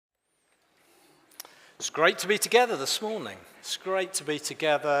It's great to be together this morning. It's great to be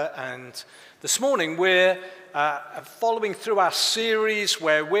together, and this morning we're following through our series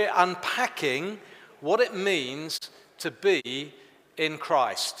where we're unpacking what it means to be in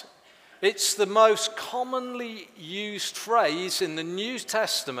Christ. It's the most commonly used phrase in the New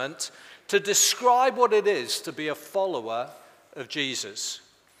Testament to describe what it is to be a follower of Jesus.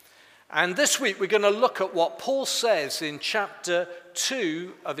 And this week we're going to look at what Paul says in chapter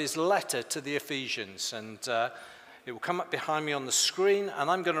 2 of his letter to the Ephesians. And it will come up behind me on the screen,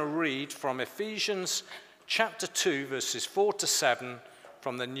 and I'm going to read from Ephesians chapter 2, verses 4 to 7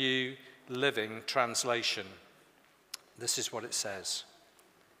 from the New Living Translation. This is what it says.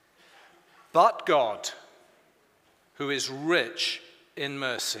 But God, who is rich in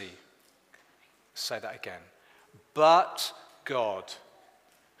mercy. Say that again. But God,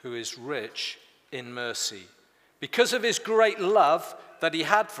 who is rich in mercy, because of his great love that he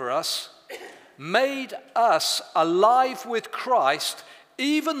had for us, made us alive with Christ,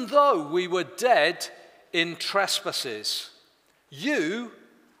 even though we were dead in trespasses. You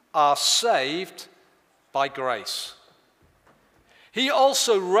are saved by grace. He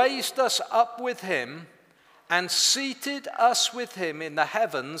also raised us up with him and seated us with him in the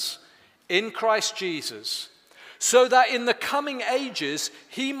heavens in Christ Jesus, so that in the coming ages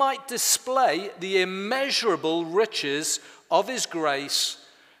he might display the immeasurable riches of his grace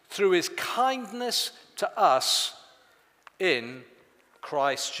through his kindness to us in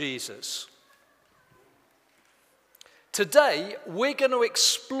Christ Jesus. Today, we're going to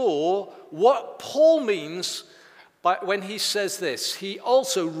explore what Paul means when he says this. He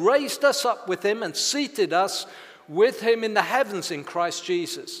also raised us up with him and seated us with him in the heavens in Christ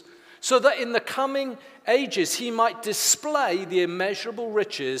Jesus, so that in the coming ages he might display the immeasurable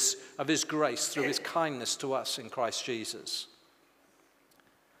riches of his grace through his kindness to us in Christ Jesus.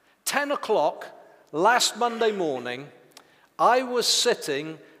 10 o'clock last Monday morning, I was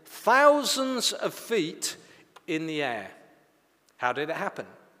sitting thousands of feet in the air. How did it happen?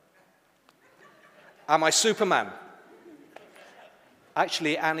 Am I Superman?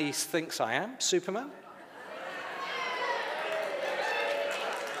 Actually, Annie thinks I am Superman.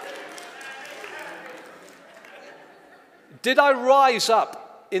 Did I rise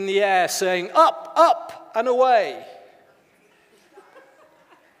up in the air saying, up, up, and away?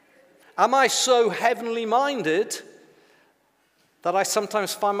 Am I so heavenly minded that I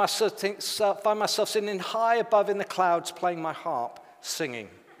sometimes find myself sitting high above in the clouds playing my harp, singing?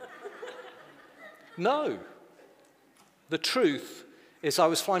 No. The truth is I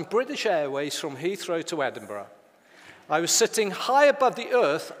was flying British Airways from Heathrow to Edinburgh. I was sitting high above the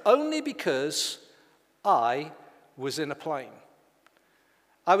earth only because I was in a plane.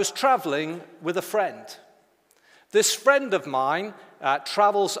 I was traveling with a friend. This friend of mine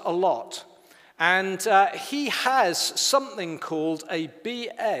travels a lot, and he has something called a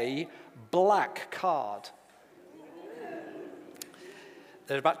BA black card.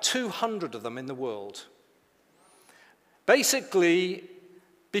 There are about 200 of them in the world. Basically,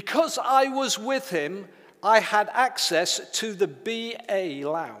 because I was with him, I had access to the BA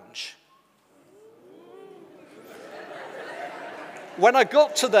lounge. When I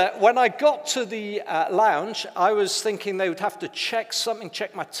got to the lounge, I was thinking they would have to check something,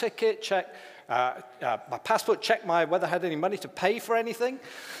 check my ticket, check my passport, check whether I had any money to pay for anything.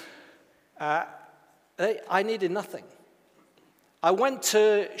 I needed nothing. I went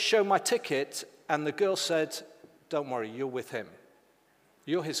to show my ticket, and the girl said, "Don't worry, you're with him.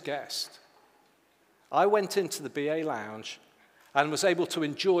 You're his guest." I went into the BA lounge and was able to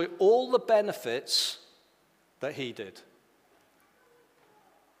enjoy all the benefits that he did.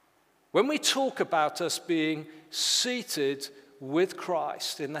 When we talk about us being seated with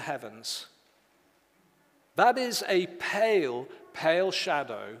Christ in the heavens, that is a pale, pale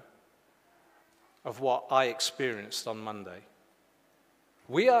shadow of what I experienced on Monday.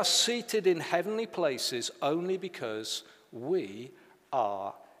 We are seated in heavenly places only because we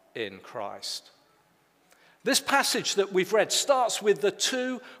are in Christ. This passage that we've read starts with the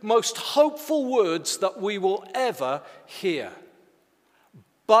two most hopeful words that we will ever hear.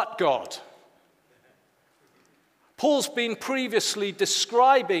 But God. Paul's been previously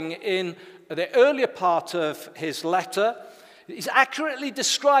describing in the earlier part of his letter, he's accurately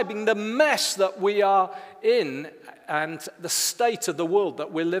describing the mess that we are in and the state of the world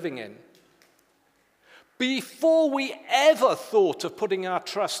that we're living in. Before we ever thought of putting our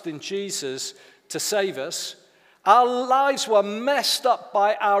trust in Jesus to save us, our lives were messed up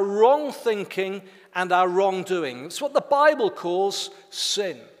by our wrong thinking and our wrongdoing. It's what the Bible calls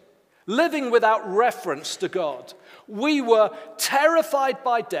sin. Living without reference to God. We were terrified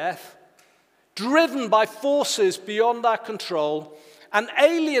by death, driven by forces beyond our control, and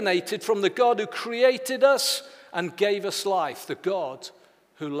alienated from the God who created us and gave us life, the God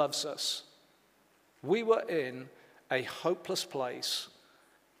who loves us. We were in a hopeless place.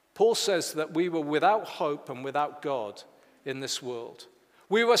 Paul says that we were without hope and without God in this world.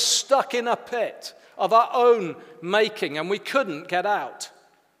 We were stuck in a pit of our own making, and we couldn't get out.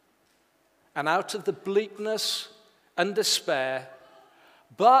 And out of the bleakness and despair,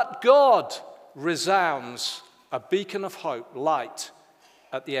 but God resounds a beacon of hope, light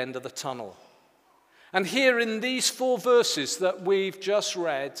at the end of the tunnel. And here in these 4 verses that we've just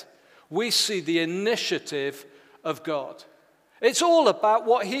read, we see the initiative of God. It's all about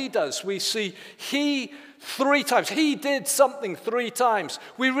what he does. We see he 3 times. He did something 3 times.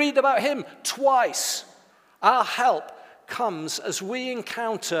 We read about him twice. Our help comes as we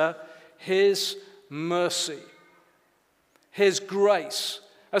encounter his mercy, his grace,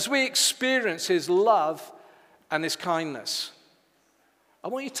 as we experience his love and his kindness. I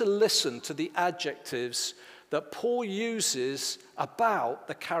want you to listen to the adjectives that Paul uses about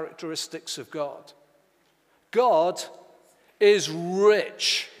the characteristics of God. God is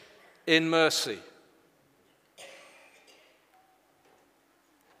rich in mercy.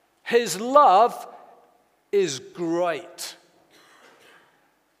 His love is great.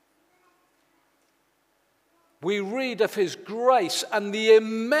 We read of his grace and the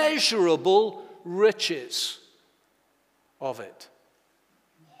immeasurable riches of it.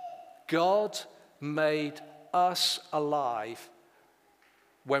 God made us alive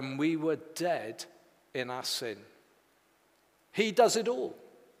when we were dead in our sin. He does it all.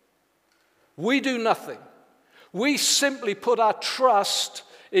 We do nothing. We simply put our trust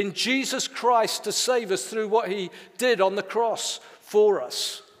in Jesus Christ to save us through what he did on the cross for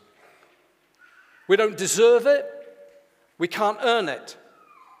us. We don't deserve it. We can't earn it.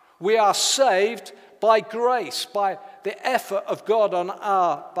 We are saved by grace, by the effort of God on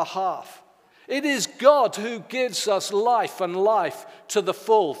our behalf. It is God who gives us life and life to the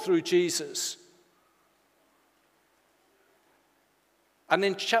full through Jesus. And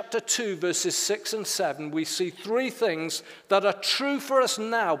in chapter 2, verses 6 and 7, we see 3 things that are true for us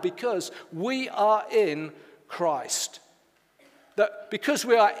now because we are in Christ. That because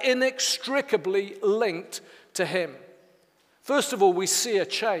we are inextricably linked to him. First of all, we see a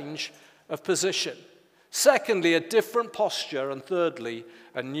change of position. Secondly, a different posture. And thirdly,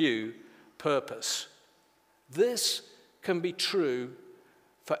 a new purpose. This can be true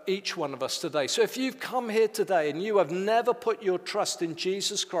for each one of us today. So if you've come here today and you have never put your trust in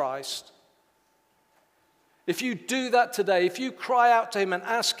Jesus Christ, if you do that today, if you cry out to him and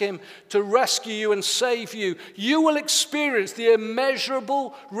ask him to rescue you and save you, you will experience the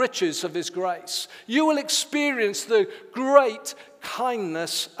immeasurable riches of his grace. You will experience the great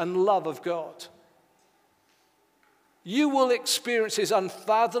kindness and love of God. You will experience his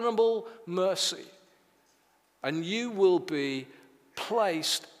unfathomable mercy. And you will be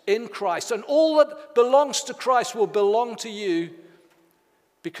placed in Christ. And all that belongs to Christ will belong to you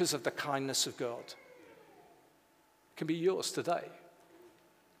because of the kindness of God. It can be yours today.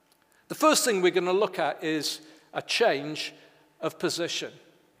 The first thing we're going to look at is a change of position.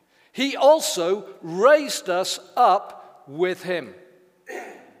 He also raised us up with him.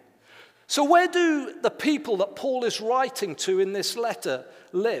 So where do the people that Paul is writing to in this letter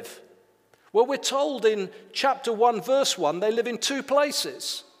live? Well, we're told in chapter 1, verse 1, they live in 2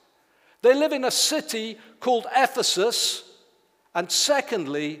 places. They live in a city called Ephesus, and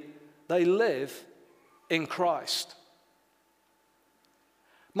secondly, they live in Christ.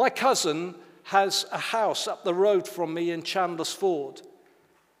 My cousin has a house up the road from me in Chandler's Ford.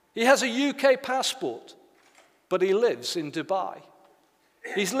 He has a UK passport, but he lives in Dubai.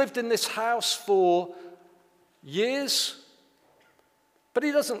 He's lived in this house for years, but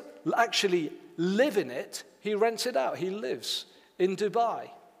he doesn't actually live in it. He rents it out. He lives in Dubai.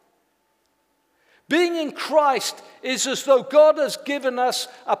 Being in Christ is as though God has given us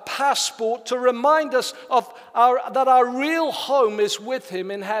a passport to remind us of that our real home is with him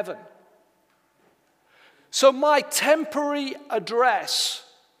in heaven. So my temporary address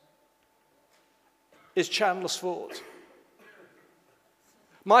is Chandler's Ford.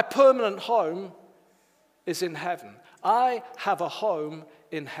 My permanent home is in heaven. I have a home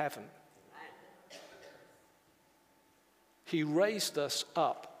in heaven. He raised us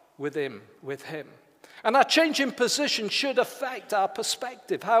up with him. And our change in position should affect our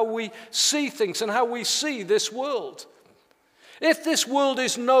perspective, how we see things and how we see this world. If this world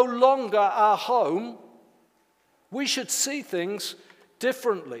is no longer our home, we should see things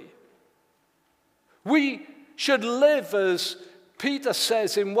differently. We should live as Peter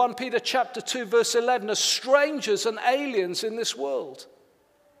says in 1 Peter chapter 2, verse 11, as strangers and aliens in this world.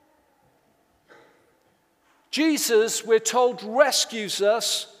 Jesus, we're told, rescues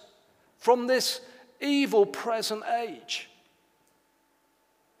us from this evil present age.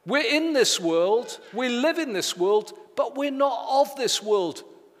 We're in this world, we live in this world, but we're not of this world.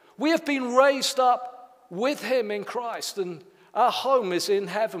 We have been raised up with him in Christ, and our home is in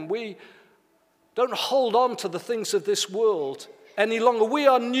heaven. We don't hold on to the things of this world any longer. We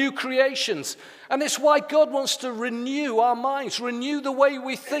are new creations. And it's why God wants to renew our minds, renew the way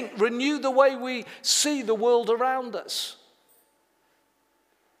we think, renew the way we see the world around us.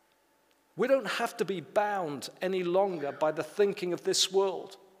 We don't have to be bound any longer by the thinking of this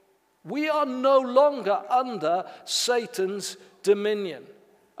world. We are no longer under Satan's dominion,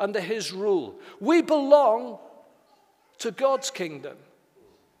 under his rule. We belong to God's kingdom.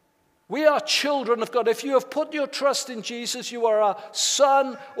 We are children of God. If you have put your trust in Jesus, you are a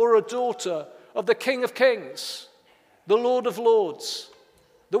son or a daughter of the King of Kings, the Lord of Lords,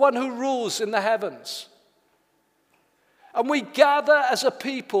 the one who rules in the heavens. And we gather as a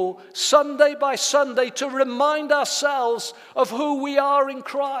people Sunday by Sunday to remind ourselves of who we are in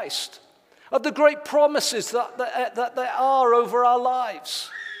Christ, of the great promises that there are over our lives.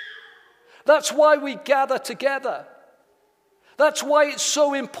 That's why we gather together. That's why it's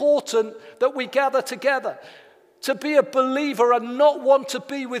so important that we gather together. To be a believer and not want to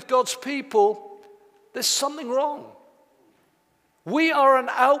be with God's people, there's something wrong. We are an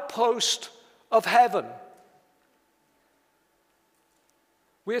outpost of heaven.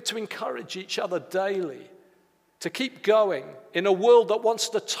 We are to encourage each other daily to keep going in a world that wants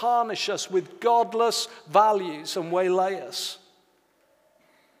to tarnish us with godless values and waylay us.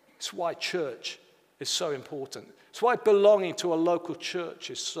 It's why church is so important. It's why belonging to a local church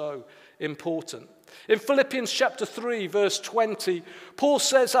is so important. In Philippians chapter 3, verse 20, Paul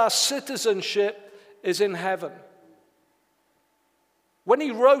says our citizenship is in heaven. When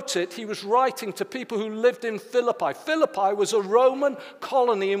he wrote it, he was writing to people who lived in Philippi. Philippi was a Roman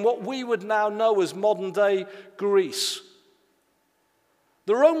colony in what we would now know as modern-day Greece.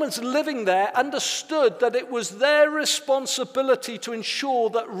 The Romans living there understood that it was their responsibility to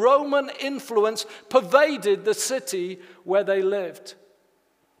ensure that Roman influence pervaded the city where they lived.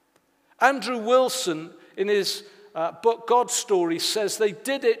 Andrew Wilson, in his book God Story, says they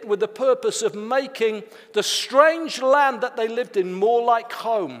did it with the purpose of making the strange land that they lived in more like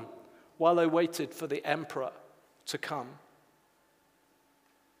home while they waited for the emperor to come.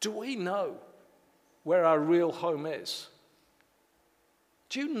 Do we know where our real home is?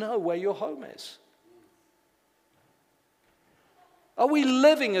 Do you know where your home is? Are we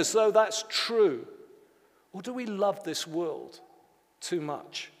living as though that's true? Or do we love this world too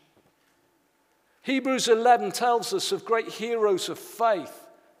much? Hebrews 11 tells us of great heroes of faith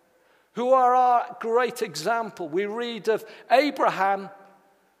who are our great example. We read of Abraham,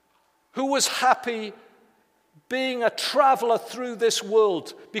 who was happy being a traveler through this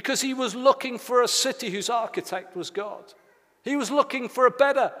world because he was looking for a city whose architect was God. He was looking for a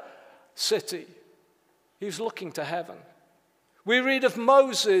better city. He was looking to heaven. We read of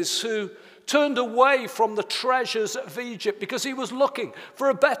Moses, who turned away from the treasures of Egypt because he was looking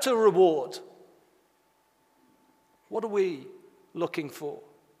for a better reward. What are we looking for?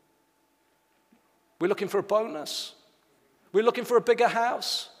 We're looking for a bonus. We're looking for a bigger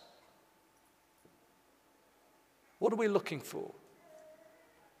house. What are we looking for?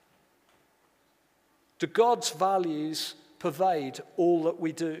 Do God's values pervade all that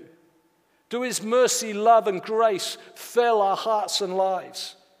we do? Do his mercy, love, and grace fill our hearts and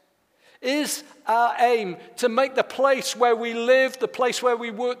lives? Is our aim to make the place where we live, the place where we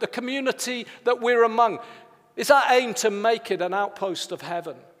work, the community that we're among, is our aim to make it an outpost of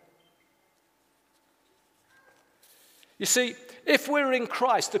heaven? You see, if we're in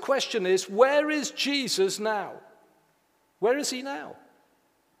Christ, the question is, where is Jesus now? Where is he now?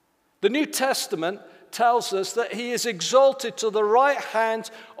 The New Testament tells us that he is exalted to the right hand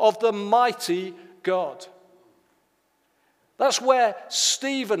of the mighty God. That's where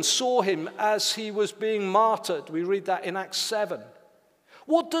Stephen saw him as he was being martyred. We read that in Acts 7.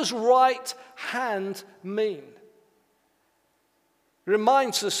 What does right hand mean? It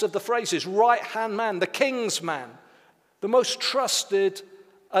reminds us of the phrases right hand man, the king's man, the most trusted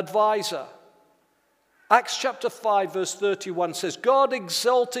advisor. Acts chapter 5 verse 31 says, God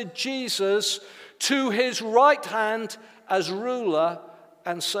exalted Jesus to his right hand as ruler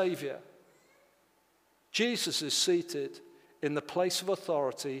and savior. Jesus is seated in the place of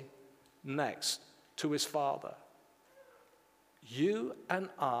authority next to his Father. You and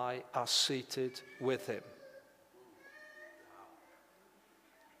I are seated with him.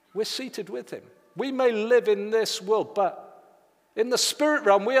 We're seated with him. We may live in this world, but in the spirit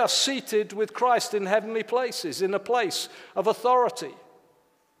realm, we are seated with Christ in heavenly places, in a place of authority.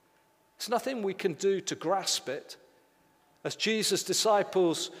 There's nothing we can do to grasp it. As Jesus'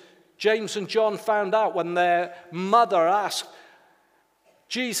 disciples, James and John, found out when their mother asked,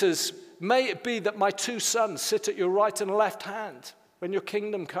 Jesus, may it be that my two sons sit at your right and left hand when your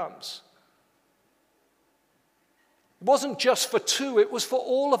kingdom comes. It wasn't just for two, it was for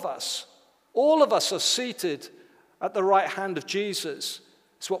all of us. All of us are seated at the right hand of Jesus.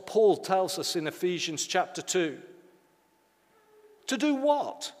 It's what Paul tells us in Ephesians chapter 2. To do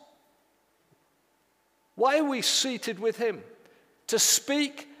what? Why are we seated with him? To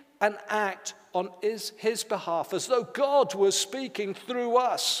speak and act on his behalf, as though God was speaking through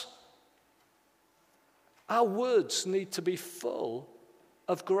us. Our words need to be full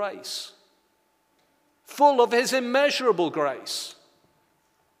of grace, full of his immeasurable grace.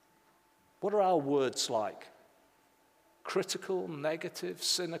 What are our words like? Critical, negative,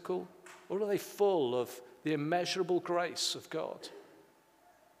 cynical? Or are they full of the immeasurable grace of God?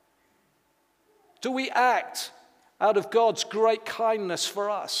 Do we act out of God's great kindness for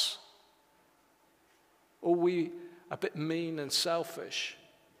us? Or are we a bit mean and selfish?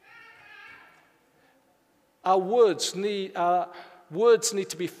 Our words need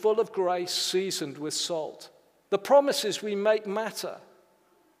to be full of grace, seasoned with salt. The promises we make matter.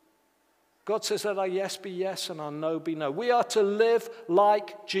 God says that our yes be yes and our no be no. We are to live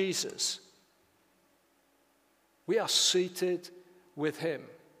like Jesus. We are seated with him.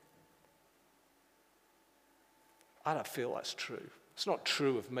 I don't feel that's true. It's not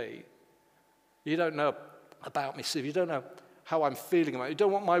true of me. You don't know about me, Steve. You don't know how I'm feeling about it. You don't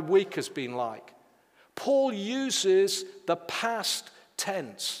know what my week has been like. Paul uses the past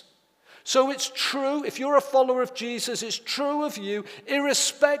tense. So it's true, if you're a follower of Jesus, it's true of you,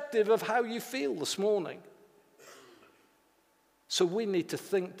 irrespective of how you feel this morning. So we need to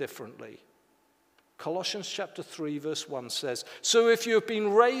think differently. Colossians chapter 3 verse 1 says, so if you have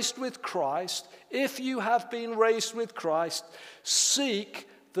been raised with Christ, seek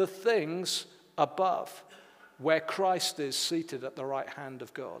the things above, where Christ is seated at the right hand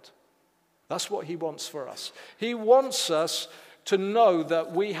of God. That's what he wants for us. He wants us to know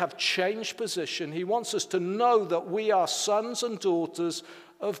that we have changed position. He wants us to know that we are sons and daughters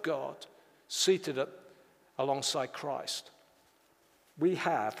of God, seated alongside Christ. We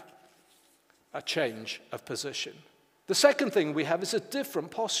have a change of position. The second thing we have is a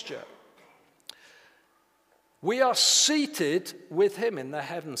different posture. We are seated with him in the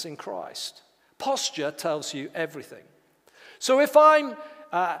heavens in Christ. Posture tells you everything. So if I'm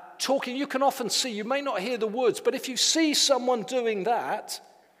talking, you can often see, you may not hear the words, but if you see someone doing that,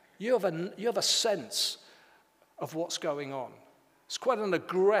 you have a sense of what's going on. It's quite an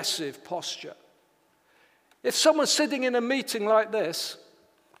aggressive posture. If someone's sitting in a meeting like this,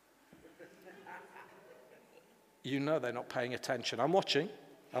 you know they're not paying attention. I'm watching.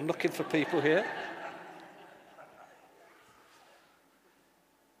 I'm looking for people here.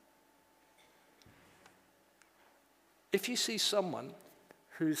 If you see someone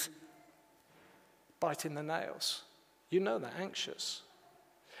who's biting the nails, you know they're anxious.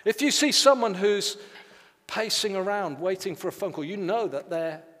 If you see someone who's pacing around waiting for a phone call, you know that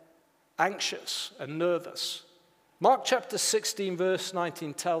they're anxious and nervous. Mark chapter 16 verse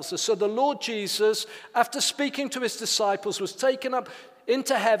 19 tells us, so the Lord Jesus, after speaking to his disciples, was taken up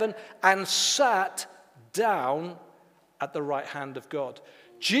into heaven and sat down at the right hand of God.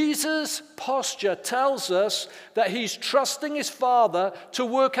 Jesus' posture tells us that he's trusting his Father to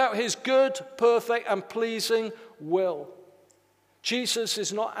work out his good, perfect, and pleasing will. Jesus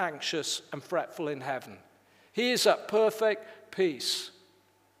is not anxious and fretful in heaven. He is at perfect peace.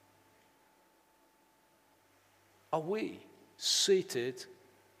 Are we seated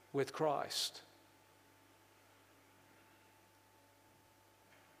with Christ?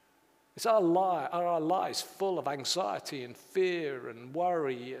 Are our lives full of anxiety and fear and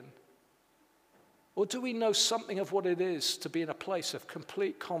worry? Or do we know something of what it is to be in a place of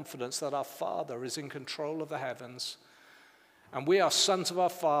complete confidence that our Father is in control of the heavens, and we are sons of our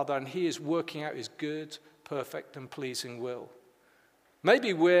Father, and he is working out his good, perfect, and pleasing will?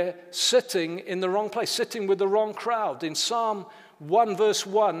 Maybe we're sitting in the wrong place, sitting with the wrong crowd. In Psalm 1 verse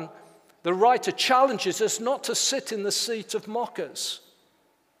 1, the writer challenges us not to sit in the seat of mockers.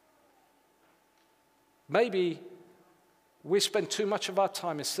 Maybe we spend too much of our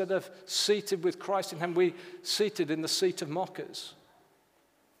time, instead of seated with Christ in heaven, we seated in the seat of mockers.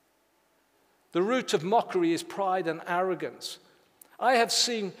 The root of mockery is pride and arrogance. I have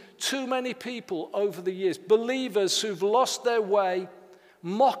seen too many people over the years, believers who've lost their way,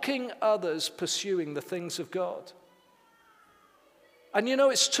 mocking others pursuing the things of God. And you know,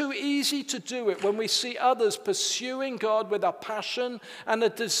 it's too easy to do it when we see others pursuing God with a passion and a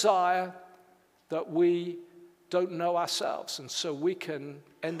desire that we don't know ourselves, and so we can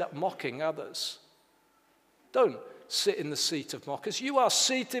end up mocking others. Don't sit in the seat of mockers. You are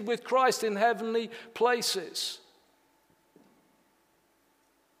seated with Christ in heavenly places.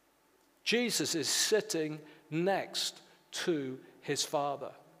 Jesus is sitting next to his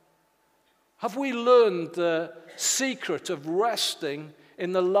Father. Have we learned the secret of resting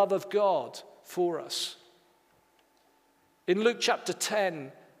in the love of God for us? In Luke chapter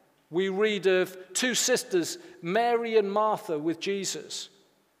 10, we read of two sisters, Mary and Martha, with Jesus.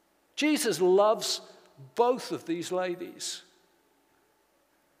 Jesus loves both of these ladies.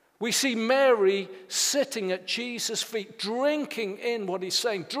 We see Mary sitting at Jesus' feet, drinking in what he's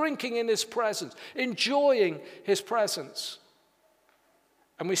saying, drinking in his presence, enjoying his presence.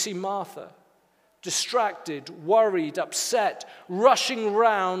 And we see Martha, distracted, worried, upset, rushing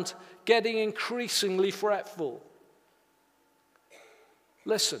around, getting increasingly fretful.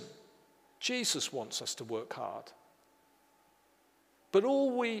 Listen, Jesus wants us to work hard. But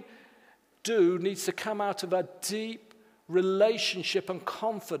all we do needs to come out of a deep relationship and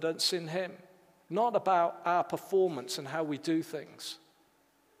confidence in him, not about our performance and how we do things.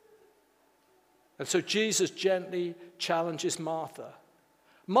 And so Jesus gently challenges Martha.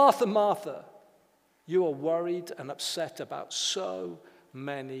 Martha, Martha, you are worried and upset about so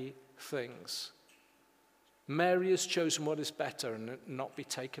many things. Mary has chosen what is better and not be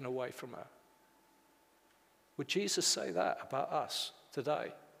taken away from her. Would Jesus say that about us today?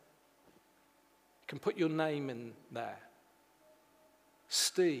 You can put your name in there.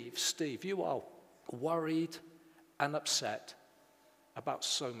 Steve, you are worried and upset about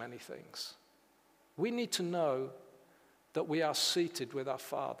so many things. We need to know that we are seated with our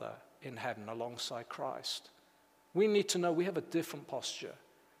Father in heaven alongside Christ. We need to know we have a different posture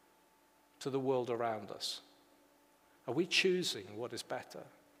to the world around us. Are we choosing what is better?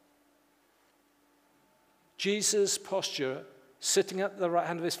 Jesus' posture, sitting at the right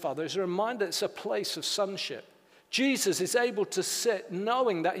hand of his Father, is a reminder it's a place of sonship. Jesus is able to sit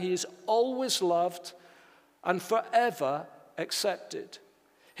knowing that he is always loved and forever accepted.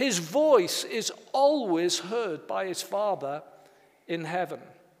 His voice is always heard by his Father in heaven.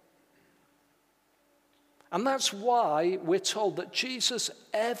 And that's why we're told that Jesus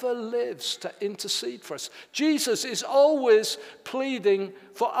ever lives to intercede for us. Jesus is always pleading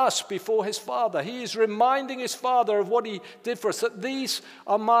for us before his Father. He is reminding his Father of what he did for us, that these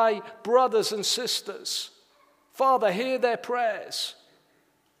are my brothers and sisters. Father, hear their prayers.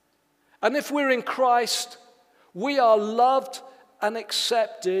 And if we're in Christ, we are loved and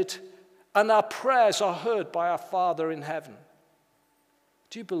accepted, and our prayers are heard by our Father in heaven.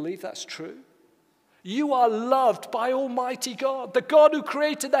 Do you believe that's true? You are loved by Almighty God. The God who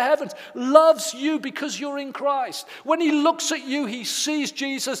created the heavens loves you because you're in Christ. When he looks at you, he sees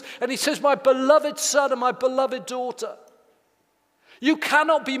Jesus and he says, my beloved son and my beloved daughter. You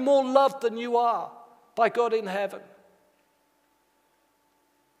cannot be more loved than you are by God in heaven.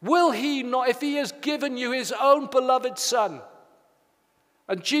 Will he not, if he has given you his own beloved son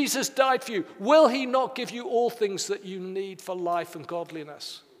and Jesus died for you, will he not give you all things that you need for life and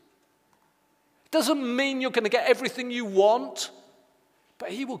godliness? Doesn't mean you're going to get everything you want, but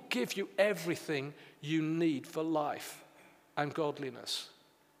he will give you everything you need for life and godliness.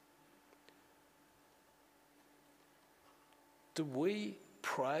 Do we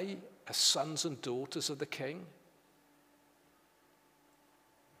pray as sons and daughters of the King?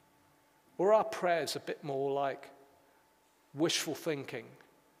 Or are our prayers a bit more like wishful thinking,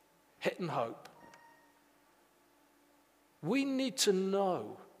 hit and hope? We need to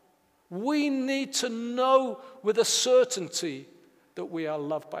know with a certainty that we are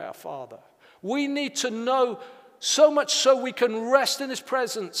loved by our Father. We need to know so much so we can rest in his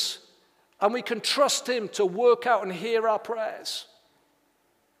presence and we can trust him to work out and hear our prayers.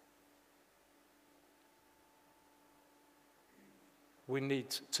 We need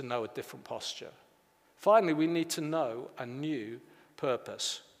to know a different posture. Finally, we need to know a new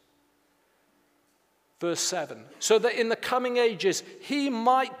purpose. Verse 7, so that in the coming ages he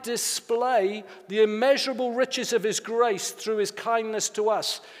might display the immeasurable riches of his grace through his kindness to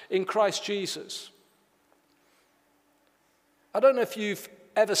us in Christ Jesus. I don't know if you've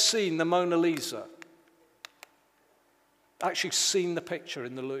ever seen the Mona Lisa. Actually seen the picture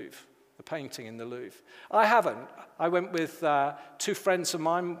in the Louvre, the painting in the Louvre. I haven't. I went with two friends of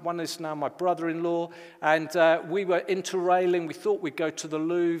mine. One is now my brother-in-law, and we were interrailing. We thought we'd go to the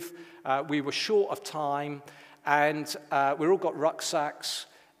Louvre. We were short of time, and we all got rucksacks.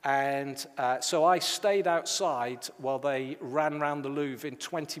 And so I stayed outside while they ran round the Louvre in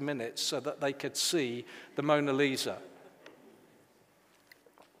 20 minutes so that they could see the Mona Lisa.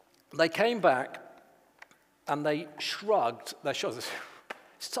 They came back and they shrugged their shoulders.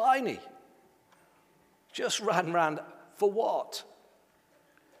 It's tiny. Just ran round. For what?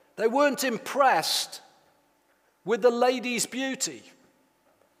 They weren't impressed with the lady's beauty.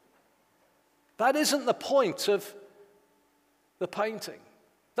 That isn't the point of the painting.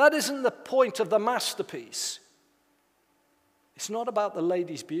 That isn't the point of the masterpiece. It's not about the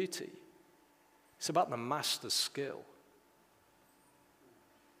lady's beauty. It's about the master's skill.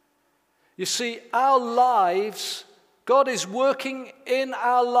 You see, our lives, God is working in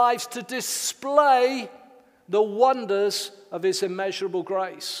our lives to display the wonders of his immeasurable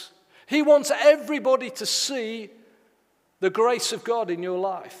grace. He wants everybody to see the grace of God in your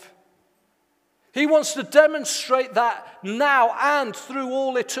life. He wants to demonstrate that now and through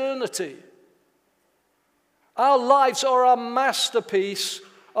all eternity. Our lives are a masterpiece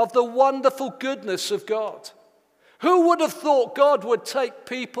of the wonderful goodness of God. Who would have thought God would take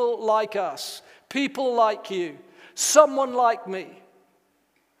people like us, people like you, someone like me?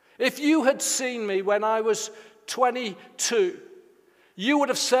 If you had seen me when I was 22, you would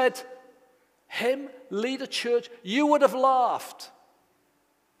have said, him lead a church? You would have laughed.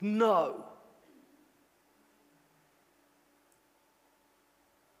 No.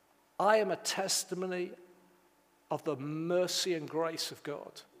 I am a testimony of the mercy and grace of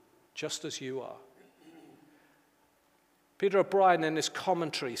God, just as you are. Peter O'Brien in his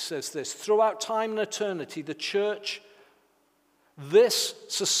commentary says this: throughout time and eternity, the church, this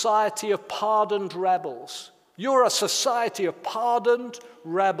society of pardoned rebels, you're a society of pardoned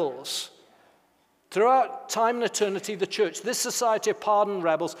rebels. Throughout time and eternity, the church, this society of pardoned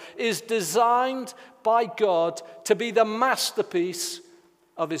rebels, is designed by God to be the masterpiece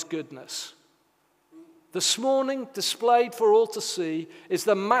of his goodness. This morning, displayed for all to see, is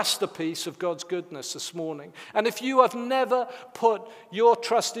the masterpiece of God's goodness this morning. And if you have never put your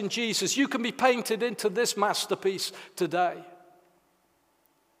trust in Jesus, you can be painted into this masterpiece today.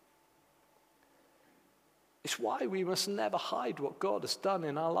 It's why we must never hide what God has done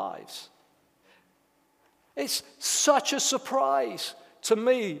in our lives. It's such a surprise to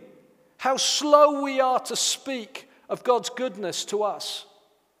me how slow we are to speak of God's goodness to us.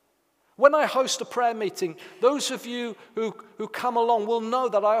 When I host a prayer meeting, those of you who come along will know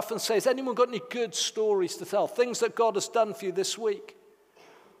that I often say, has anyone got any good stories to tell? Things that God has done for you this week.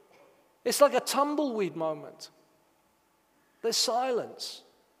 It's like a tumbleweed moment. There's silence.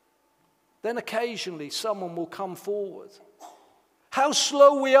 Then occasionally someone will come forward. How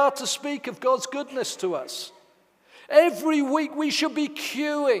slow we are to speak of God's goodness to us. Every week we should be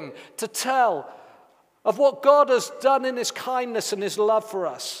queuing to tell of what God has done in his kindness and his love for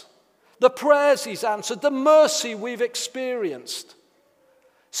us. The prayers he's answered, the mercy we've experienced.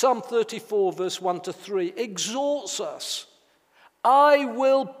 Psalm 34, verse 1 to 3, exhorts us. I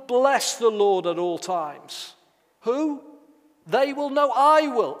will bless the Lord at all times. Who? They will know. I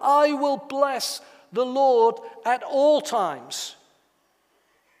will. I will bless the Lord at all times.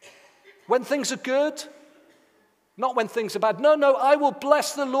 When things are good, not when things are bad. No, I will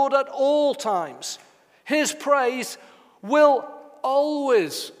bless the Lord at all times. His praise will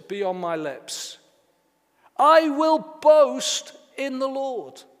always be on my lips. I will boast in the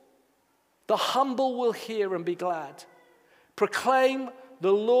Lord. The humble will hear and be glad. Proclaim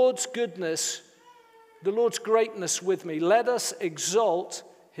the Lord's goodness, the Lord's greatness with me. Let us exalt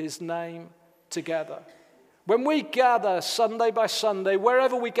his name together. When we gather Sunday by Sunday,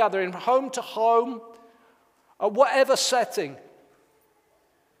 wherever we gather, in home to home, or whatever setting,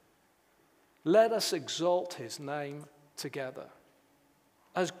 let us exalt his name together.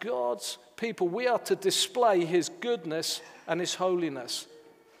 As God's people, we are to display his goodness and his holiness.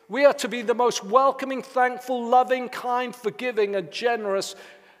 We are to be the most welcoming, thankful, loving, kind, forgiving, and generous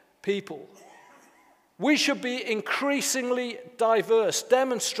people. We should be increasingly diverse,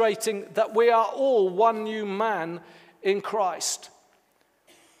 demonstrating that we are all one new man in Christ.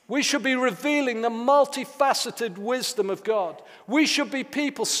 We should be revealing the multifaceted wisdom of God. We should be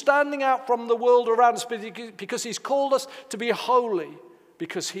people standing out from the world around us because he's called us to be holy,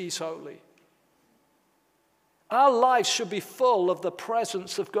 because he's holy. Our lives should be full of the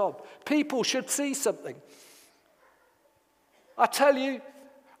presence of God. People should see something. I tell you,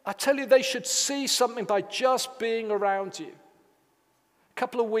 they should see something by just being around you. A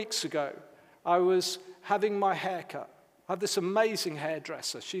couple of weeks ago, I was having my hair cut. I have this amazing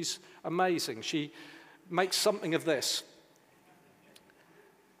hairdresser. She's amazing. She makes something of this.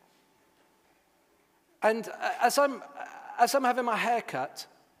 And as I'm having my hair cut,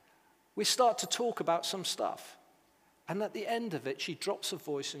 we start to talk about some stuff. And at the end of it, she drops her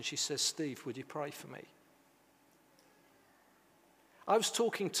voice and she says, "Steve, would you pray for me?" I was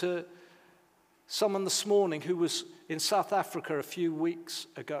talking to someone this morning who was in South Africa a few weeks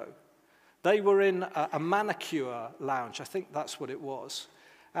ago. They were in a manicure lounge, I think that's what it was.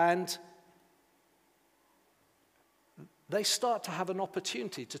 And they start to have an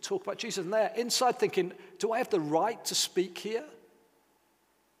opportunity to talk about Jesus. And they're inside thinking, do I have the right to speak here?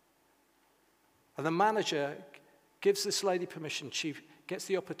 And the manager gives this lady permission. She gets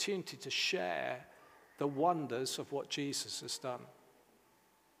the opportunity to share the wonders of what Jesus has done.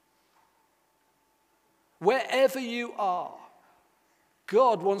 Wherever you are,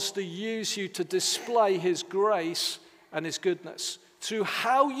 God wants to use you to display his grace and his goodness through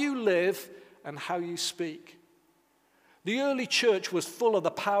how you live and how you speak. The early church was full of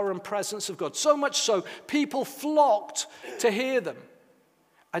the power and presence of God, so much so people flocked to hear them,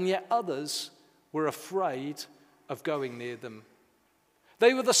 and yet others were afraid of going near them.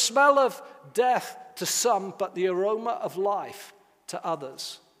 They were the smell of death to some, but the aroma of life to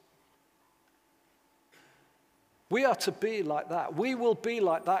others. We are to be like that. We will be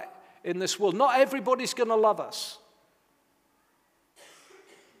like that in this world. Not everybody's going to love us.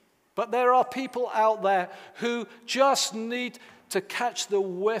 But there are people out there who just need to catch the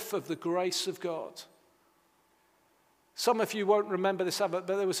whiff of the grace of God. Some of you won't remember this advert,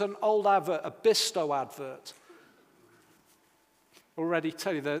 but there was an old advert, a Bisto advert. Already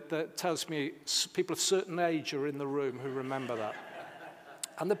tell you that tells me people of a certain age are in the room who remember that.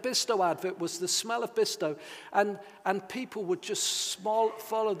 And the Bisto advert was the smell of Bisto. And people would just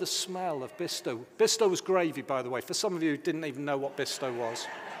follow the smell of Bisto. Bisto was gravy, by the way, for some of you who didn't even know what Bisto was.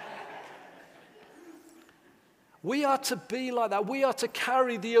 We are to be like that. We are to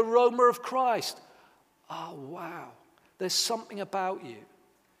carry the aroma of Christ. Oh, wow. There's something about you.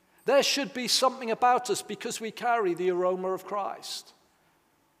 There should be something about us because we carry the aroma of Christ.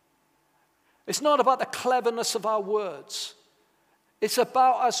 It's not about the cleverness of our words. It's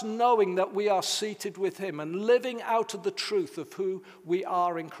about us knowing that we are seated with him and living out of the truth of who we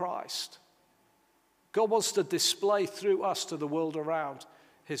are in Christ. God wants to display through us to the world around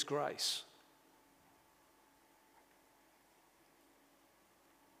his grace.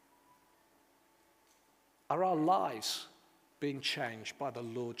 Are our lives being changed by the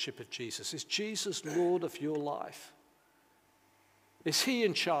lordship of Jesus? Is Jesus Lord of your life? Is he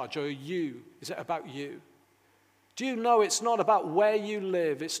in charge, or are you? Is it about you? Do you know it's not about where you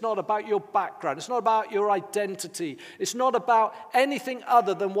live? It's not about your background. It's not about your identity. It's not about anything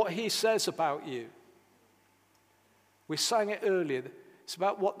other than what he says about you. We sang it earlier. It's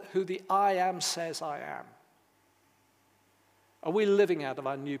about who the I am says I am. Are we living out of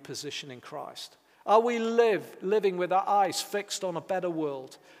our new position in Christ? Are we living with our eyes fixed on a better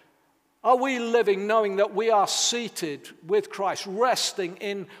world? Are we living knowing that we are seated with Christ, resting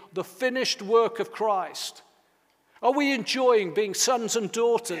in the finished work of Christ? Are we enjoying being sons and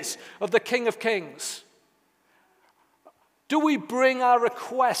daughters of the King of Kings? Do we bring our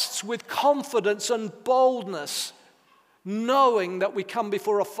requests with confidence and boldness, knowing that we come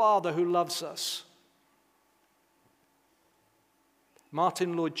before a Father who loves us?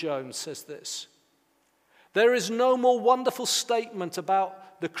 Martin Lloyd-Jones says this: "There is no more wonderful statement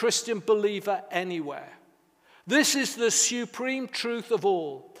about the Christian believer anywhere. This is the supreme truth of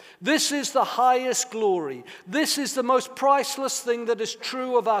all. This is the highest glory. This is the most priceless thing that is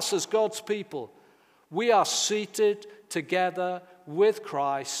true of us as God's people. We are seated together with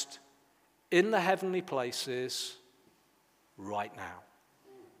Christ in the heavenly places right now."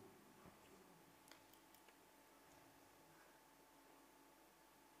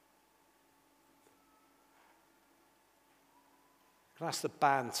 I'll ask the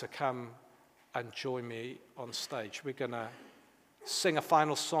band to come and join me on stage. We're going to sing a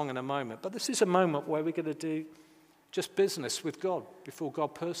final song in a moment, but this is a moment where we're going to do just business with God, before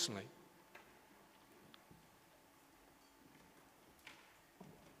God personally.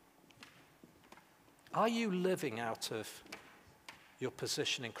 Are you living out of your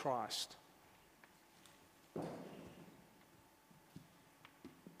position in Christ?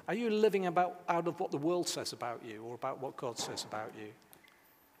 Are you living out of what the world says about you, or about what God says about you?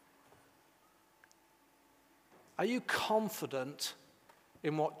 Are you confident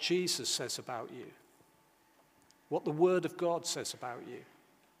in what Jesus says about you? What the Word of God says about you?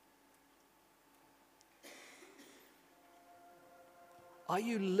 Are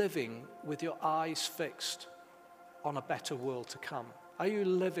you living with your eyes fixed on a better world to come? Are you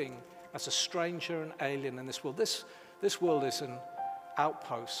living as a stranger and alien in this world? This world is in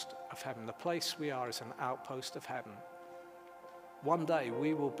outpost of heaven. The place we are is an outpost of heaven. One day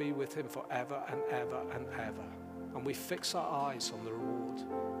we will be with him forever and ever and ever. And we fix our eyes on the reward.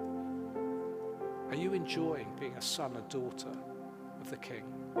 Are you enjoying being a son or daughter of the King?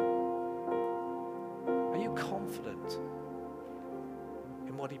 Are you confident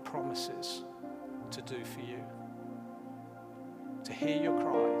in what he promises to do for you? To hear your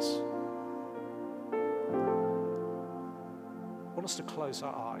cries? I want us to close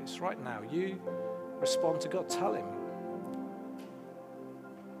our eyes right now. You respond to God. Tell him.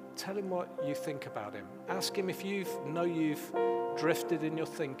 Tell him what you think about him. Ask him if you've drifted in your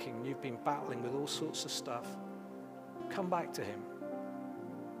thinking, you've been battling with all sorts of stuff. Come back to him.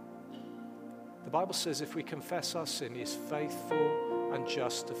 The Bible says if we confess our sin, he is faithful and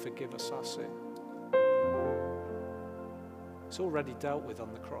just to forgive us our sin. It's already dealt with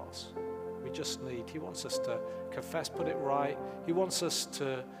on the cross. He wants us to confess, put it right. He wants us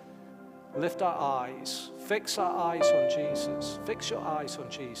to lift our eyes, fix our eyes on Jesus. Fix your eyes on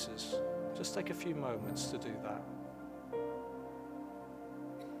Jesus. Just take a few moments to do that.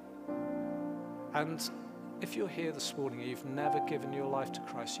 And if you're here this morning and you've never given your life to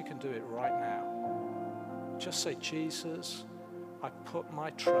Christ, you can do it right now. Just say, Jesus, I put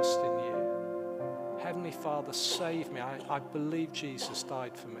my trust in you. Heavenly Father, save me. I believe Jesus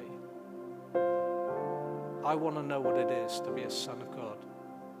died for me. I want to know what it is to be a son of God.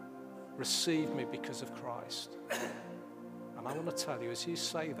 Receive me because of Christ. And I want to tell you, as you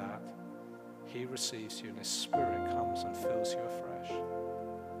say that, he receives you and his Spirit comes and fills you afresh.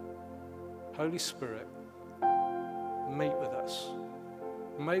 Holy Spirit, meet with us.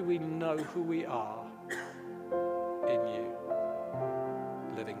 May we know who we are in you,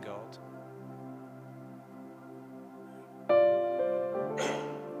 living God.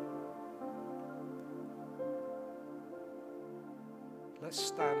 Let's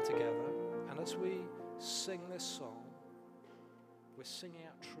stand together, and as we sing this song, we're singing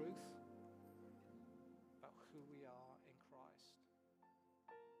out truth.